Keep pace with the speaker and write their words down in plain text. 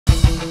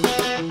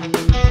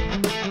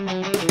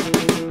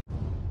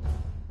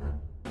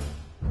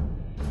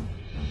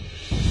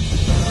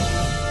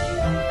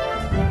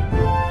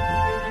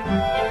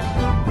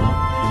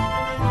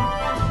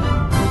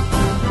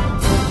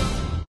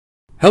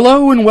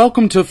Hello and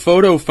welcome to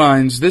Photo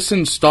Finds, this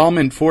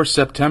installment for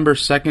September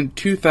 2nd,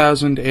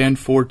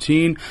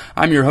 2014.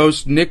 I'm your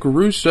host, Nick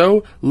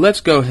Russo.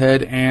 Let's go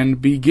ahead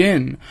and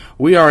begin.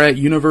 We are at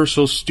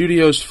Universal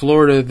Studios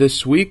Florida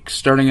this week,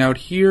 starting out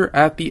here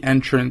at the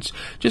entrance.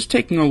 Just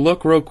taking a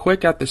look real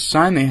quick at the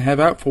sign they have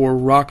out for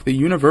Rock the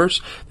Universe.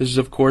 This is,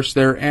 of course,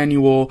 their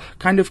annual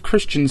kind of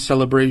Christian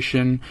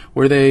celebration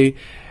where they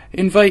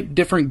invite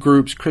different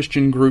groups,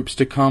 Christian groups,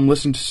 to come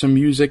listen to some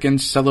music and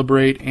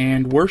celebrate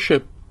and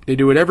worship. They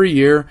do it every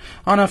year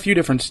on a few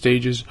different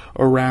stages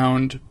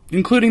around,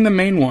 including the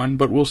main one,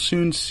 but we'll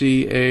soon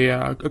see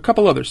a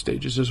couple other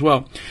stages as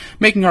well.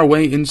 Making our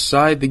way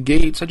inside the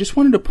gates, I just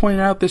wanted to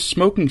point out this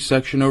smoking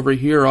section over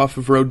here off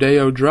of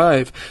Rodeo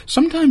Drive.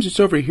 Sometimes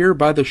it's over here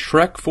by the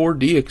Shrek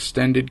 4D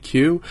extended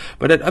queue,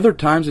 but at other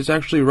times it's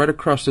actually right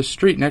across the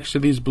street next to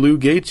these blue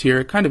gates here.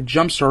 It kind of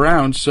jumps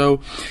around,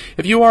 so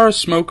if you are a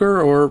smoker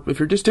or if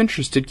you're just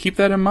interested, keep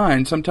that in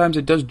mind. Sometimes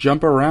it does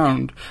jump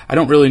around. I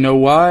don't really know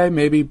why.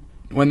 Maybe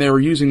when they were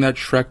using that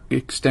Shrek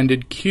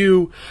extended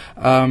queue,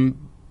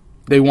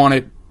 they want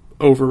it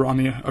over on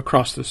the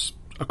across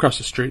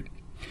the street.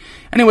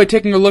 Anyway,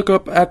 taking a look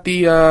up at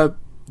the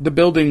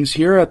buildings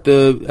here, at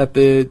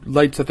the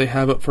lights that they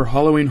have up for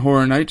Halloween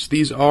Horror Nights.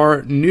 These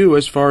are new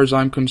as far as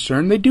I'm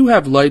concerned. They do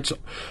have lights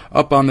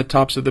up on the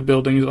tops of the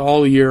buildings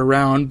all year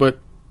round, but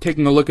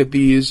taking a look at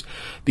these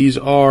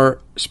are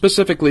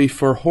specifically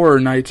for Horror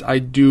Nights, I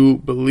do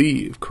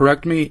believe.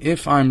 Correct me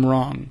if I'm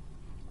wrong.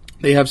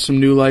 They have some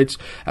new lights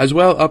as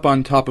well up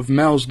on top of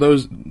Mel's,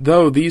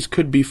 though these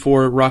could be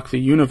for Rock the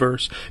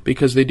Universe,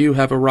 because they do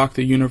have a Rock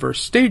the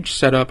Universe stage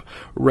set up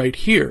right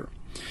here.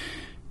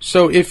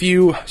 So if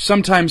you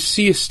sometimes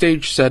see a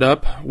stage set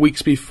up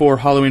weeks before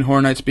Halloween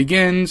Horror Nights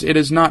begins, it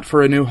is not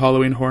for a new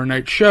Halloween Horror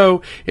Nights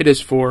show, it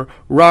is for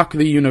Rock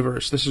the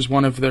Universe. This is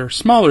one of their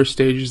smaller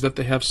stages that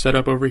they have set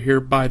up over here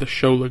by the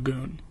Show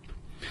Lagoon,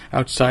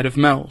 outside of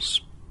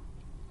Mel's.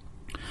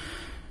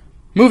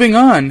 Moving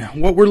on,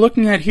 what we're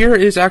looking at here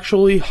is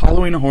actually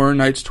Halloween Horror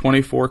Nights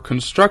 24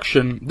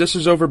 construction. This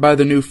is over by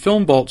the new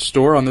Film Vault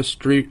store on the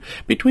street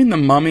between the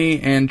Mummy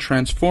and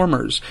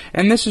Transformers,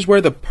 and this is where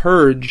the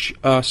Purge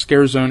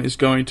scare zone is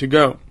going to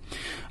go.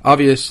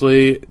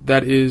 Obviously,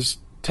 that is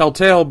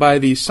telltale by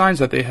the signs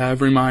that they have.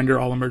 Reminder,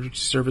 all emergency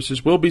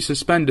services will be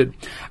suspended.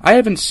 I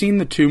haven't seen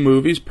the two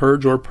movies,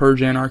 Purge or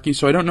Purge Anarchy,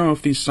 so I don't know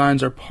if these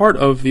signs are part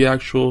of the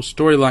actual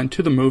storyline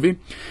to the movie.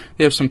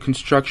 They have some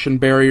construction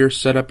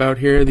barriers set up out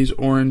here, these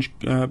orange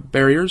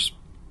barriers.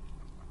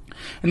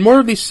 And more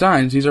of these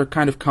signs, these are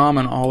kind of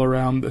common all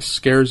around the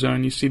scare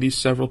zone. You see these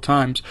several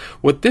times.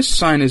 What this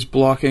sign is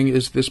blocking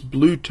is this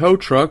blue tow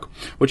truck,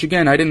 which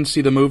again, I didn't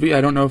see the movie.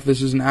 I don't know if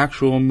this is an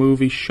actual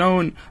movie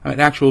shown, an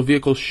actual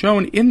vehicle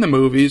shown in the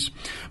movies,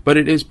 but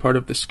it is part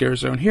of the scare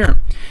zone here.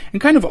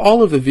 And kind of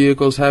all of the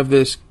vehicles have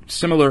this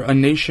similar A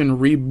Nation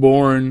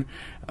Reborn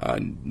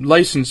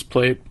license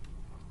plate,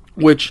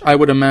 which I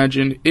would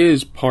imagine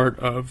is part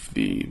of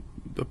the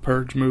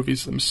Purge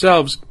movies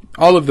themselves.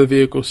 All of the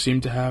vehicles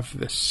seem to have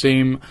the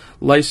same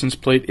license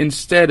plate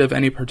instead of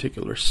any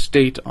particular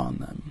state on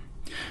them.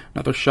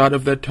 Another shot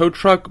of that tow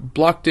truck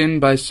blocked in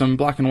by some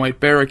black and white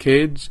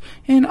barricades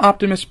and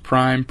Optimus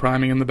Prime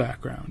priming in the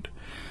background.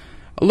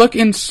 A look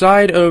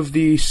inside of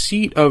the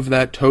seat of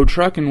that tow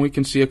truck and we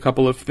can see a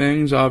couple of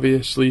things.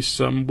 Obviously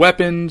some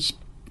weapons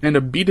and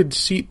a beaded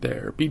seat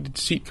there, beaded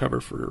seat cover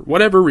for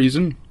whatever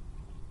reason.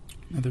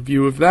 Another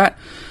view of that.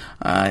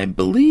 I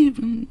believe,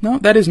 no,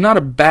 that is not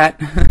a bat.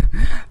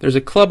 There's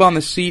a club on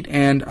the seat,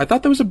 and I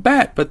thought that was a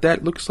bat, but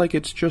that looks like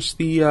it's just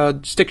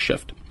the stick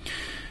shift.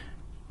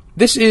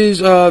 This is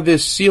the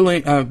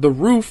ceiling, the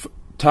roof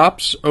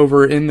tops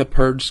over in the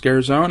Purge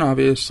scare zone.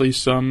 Obviously,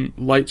 some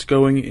lights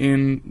going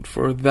in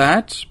for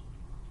that.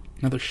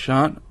 Another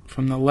shot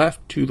from the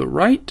left to the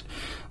right.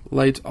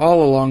 Lights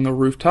all along the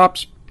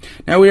rooftops.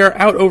 Now we are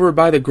out over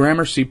by the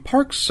Gramercy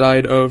Park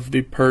side of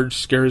the Purge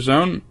scare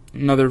zone.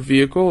 Another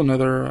vehicle,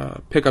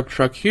 another pickup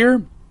truck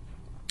here.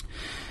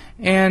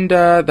 And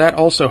that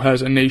also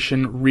has A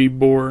Nation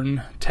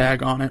Reborn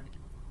tag on it.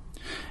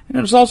 And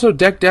it's also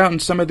decked out in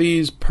some of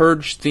these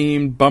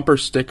Purge-themed bumper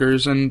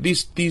stickers. And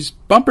these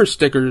bumper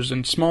stickers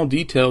and small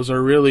details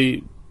are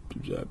really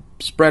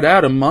spread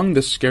out among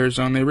the scare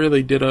zone. They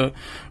really did a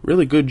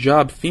really good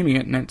job theming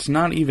it, and it's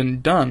not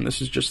even done.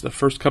 This is just the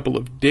first couple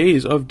of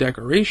days of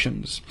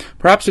decorations.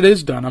 Perhaps it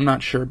is done, I'm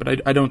not sure,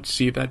 but I don't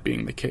see that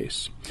being the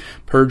case.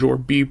 Purge or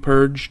be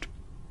purged.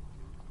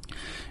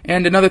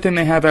 And another thing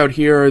they have out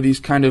here are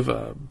these kind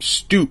of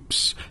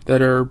stoops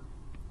that are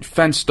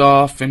fenced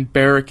off and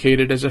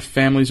barricaded as if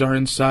families are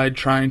inside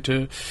trying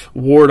to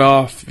ward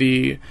off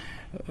the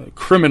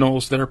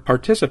criminals that are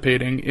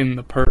participating in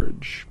the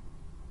Purge.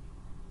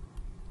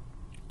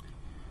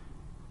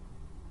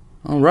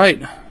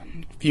 Alright, a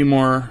few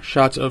more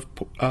shots of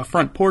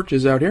front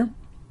porches out here.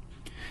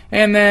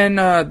 And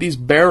then these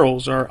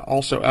barrels are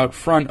also out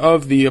front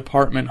of the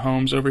apartment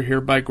homes over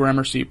here by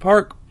Gramercy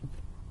Park.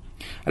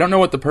 I don't know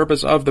what the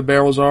purpose of the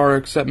barrels are,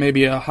 except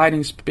maybe a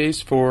hiding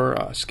space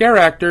for scare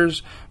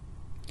actors.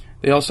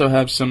 They also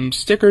have some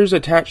stickers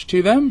attached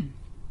to them.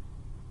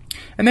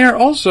 And they are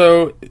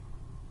also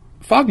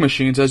fog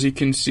machines, as you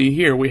can see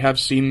here. We have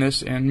seen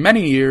this in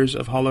many years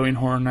of Halloween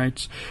Horror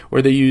Nights,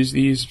 where they use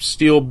these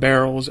steel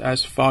barrels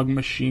as fog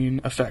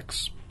machine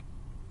effects.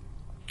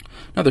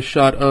 Another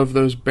shot of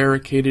those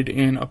barricaded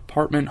in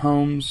apartment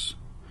homes,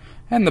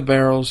 and the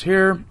barrels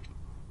here.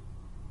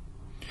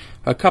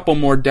 A couple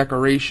more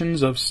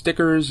decorations of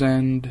stickers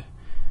and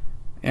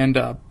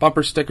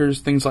bumper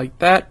stickers, things like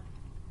that.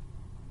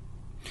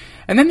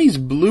 And then these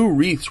blue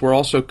wreaths were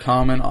also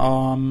common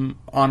on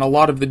a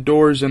lot of the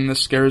doors in the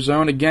scare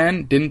zone.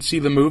 Again, didn't see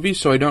the movie,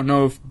 so I don't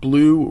know if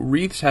blue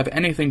wreaths have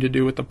anything to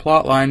do with the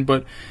plot line,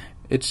 but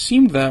it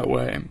seemed that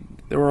way.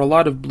 There were a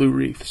lot of blue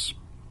wreaths.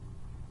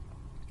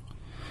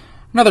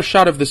 Another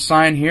shot of the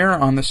sign here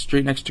on the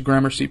street next to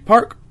Gramercy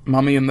Park,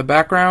 Mummy in the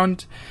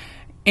background.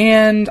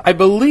 And I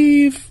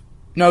believe,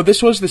 no,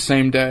 this was the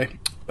same day.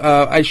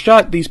 I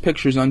shot these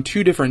pictures on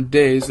 2 different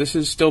days. This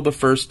is still the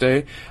first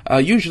day.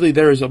 Usually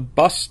there is a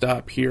bus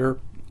stop here.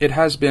 It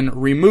has been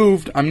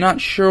removed. I'm not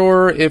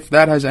sure if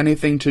that has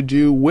anything to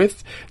do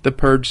with the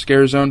Purge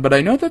scare zone, but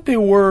I know that they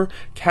were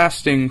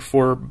casting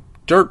for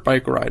dirt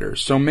bike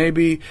riders. So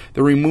maybe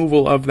the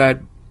removal of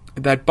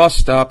that bus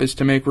stop is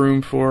to make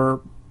room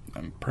for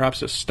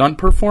perhaps a stunt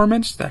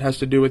performance that has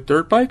to do with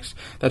dirt bikes.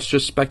 That's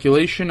just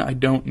speculation. I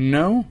don't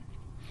know.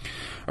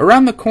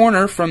 Around the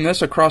corner from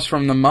this, across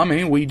from the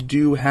Mummy, we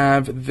do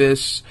have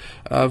this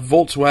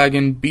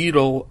Volkswagen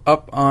Beetle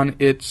up on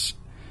its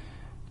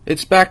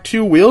back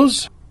 2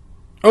 wheels.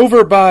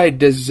 Over by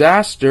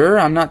Disaster,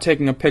 I'm not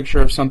taking a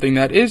picture of something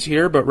that is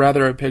here, but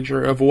rather a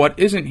picture of what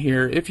isn't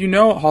here. If you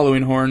know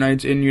Halloween Horror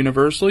Nights in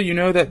Universal, you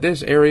know that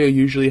this area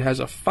usually has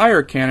a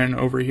fire cannon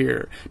over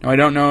here. Now, I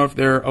don't know if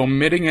they're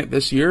omitting it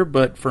this year,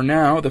 but for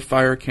now, the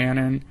fire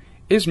cannon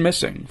is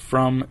missing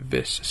from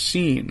this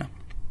scene.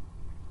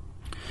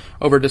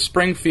 Over to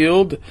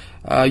Springfield.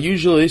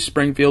 Usually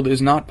Springfield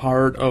is not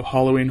part of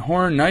Halloween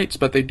Horror Nights,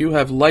 but they do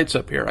have lights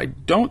up here. I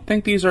don't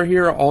think these are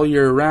here all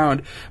year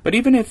round, but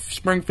even if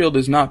Springfield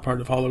is not part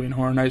of Halloween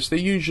Horror Nights, they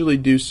usually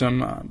do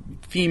some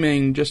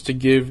theming just to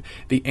give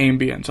the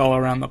ambience all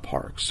around the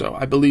park. So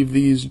I believe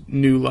these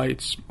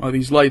lights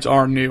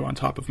are new on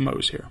top of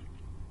Moe's here.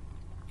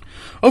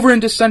 Over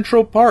into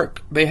Central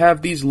Park, they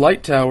have these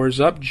light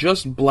towers up,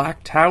 just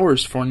black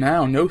towers for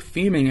now, no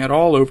theming at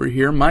all over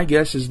here. My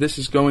guess is this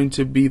is going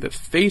to be the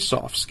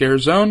face-off scare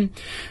zone.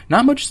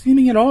 Not much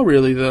theming at all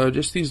really though,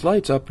 just these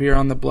lights up here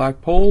on the black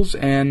poles,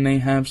 and they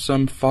have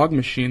some fog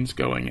machines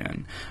going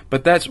in.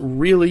 But that's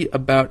really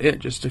about it,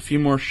 just a few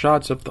more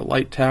shots of the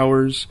light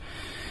towers.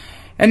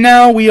 And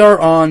now we are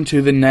on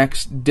to the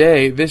next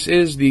day. This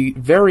is the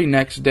very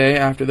next day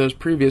after those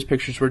previous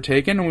pictures were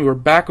taken, and we were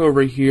back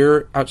over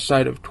here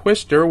outside of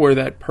Twister, where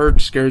that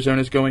Purge scare zone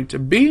is going to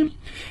be.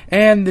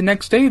 And the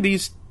next day,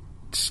 these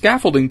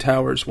scaffolding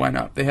towers went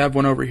up. They have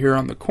one over here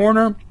on the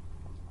corner.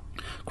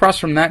 Across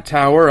from that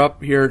tower,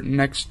 up here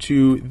next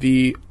to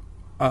the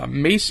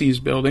Macy's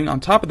building, on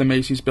top of the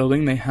Macy's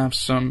building, they have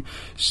some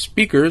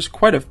speakers,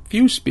 quite a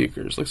few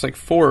speakers. Looks like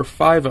 4 or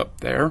 5 up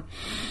there.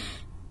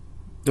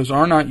 Those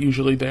are not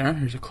usually there.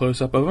 Here's a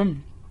close-up of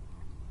them.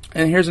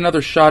 And here's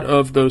another shot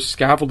of those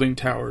scaffolding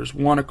towers,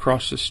 one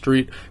across the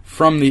street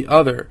from the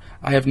other.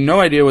 I have no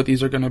idea what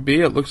these are going to be.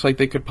 It looks like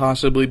they could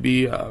possibly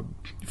be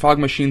fog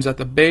machines at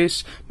the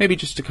base, maybe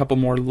just a couple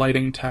more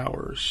lighting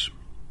towers.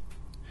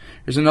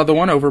 Here's another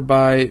one over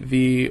by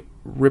the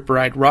Rip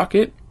Ride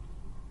Rocket.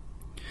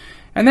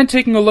 And then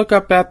taking a look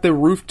up at the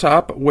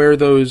rooftop where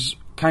those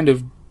kind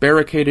of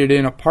barricaded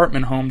in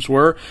apartment homes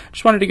were.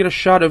 Just wanted to get a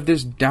shot of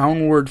this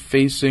downward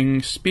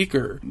facing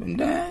speaker. And,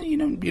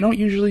 you don't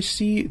usually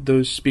see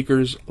those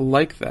speakers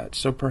like that,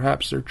 so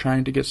perhaps they're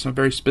trying to get some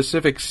very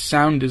specific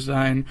sound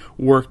design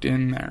worked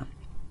in there.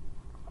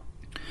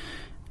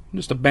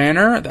 Just a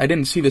banner. I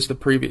didn't see this the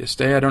previous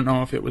day. I don't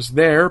know if it was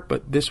there,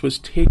 but this was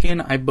taken,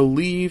 I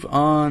believe,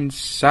 on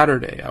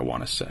Saturday, I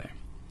want to say.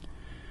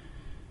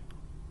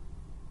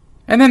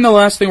 And then the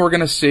last thing we're going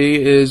to see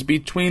is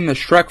between the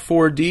Shrek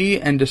 4D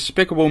and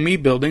Despicable Me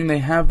building, they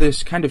have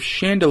this kind of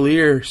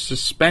chandelier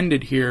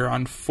suspended here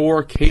on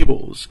 4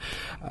 cables.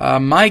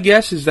 My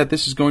guess is that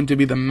this is going to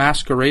be the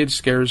Masquerade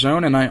scare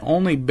zone, and I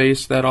only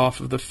base that off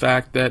of the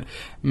fact that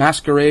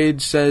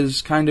Masquerade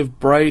says kind of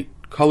bright,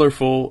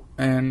 colorful,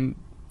 and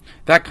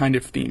that kind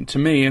of theme to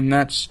me, and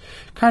that's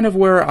kind of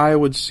where I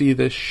would see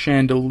this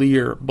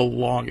chandelier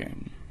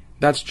belonging.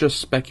 That's just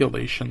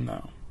speculation,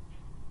 though.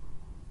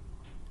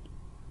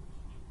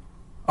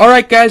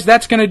 Alright guys,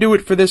 that's going to do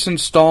it for this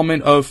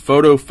installment of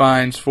Photo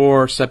Finds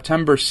for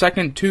September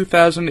 2nd,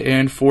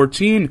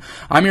 2014.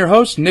 I'm your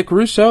host, Nick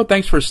Russo.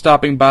 Thanks for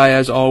stopping by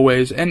as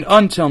always, and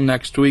until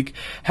next week,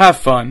 have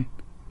fun.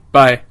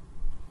 Bye.